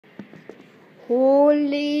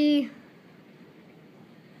Holy.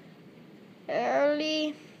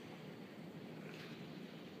 Early.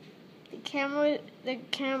 The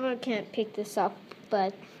camera can't pick this up,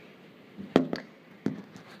 but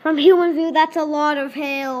from human view, that's a lot of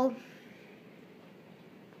hail.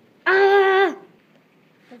 Ah!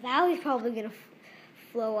 The valley's probably gonna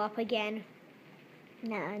flow up again.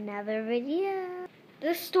 Another video.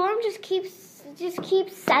 The storm just keeps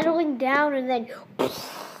settling down, and then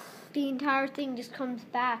the entire thing just comes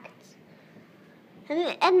back.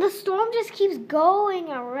 And the storm just keeps going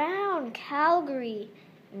around Calgary.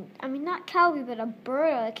 I mean, not Calgary, but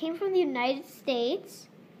Alberta. It came from the United States,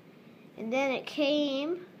 and then it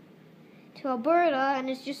came to Alberta, and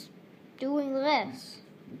it's just doing this.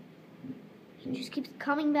 It just keeps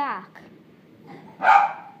coming back.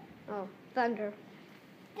 Oh, thunder.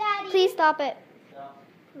 Daddy. Please stop it.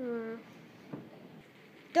 No.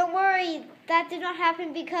 Don't worry, that did not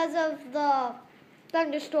happen because of the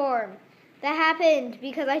thunderstorm. That happened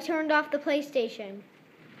because I turned off the PlayStation.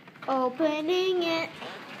 Opening it.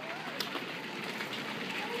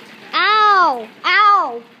 Ow!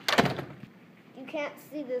 Ow! You can't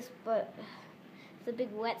see this, but there's a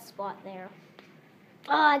big wet spot there.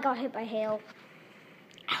 Oh, I got hit by hail.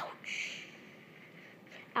 Ouch.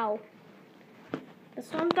 Ow. The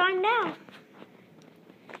storm's dying down.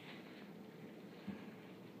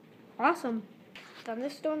 Awesome.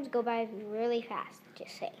 Thunderstorms go by really fast,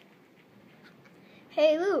 just say.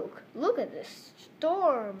 Hey, Luke, look at this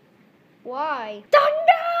storm. Why?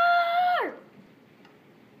 Thunder!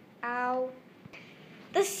 Ow.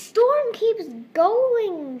 The storm keeps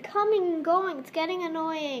going, coming and going. It's getting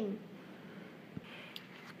annoying.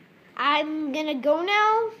 I'm gonna go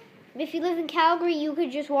now. If you live in Calgary, you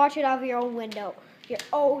could just watch it out of your own window. Your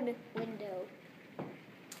own window.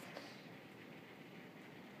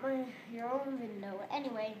 Your own window.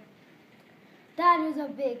 Anyway, that is a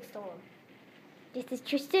big storm. This is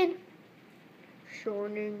Tristan.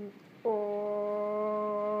 Shining on.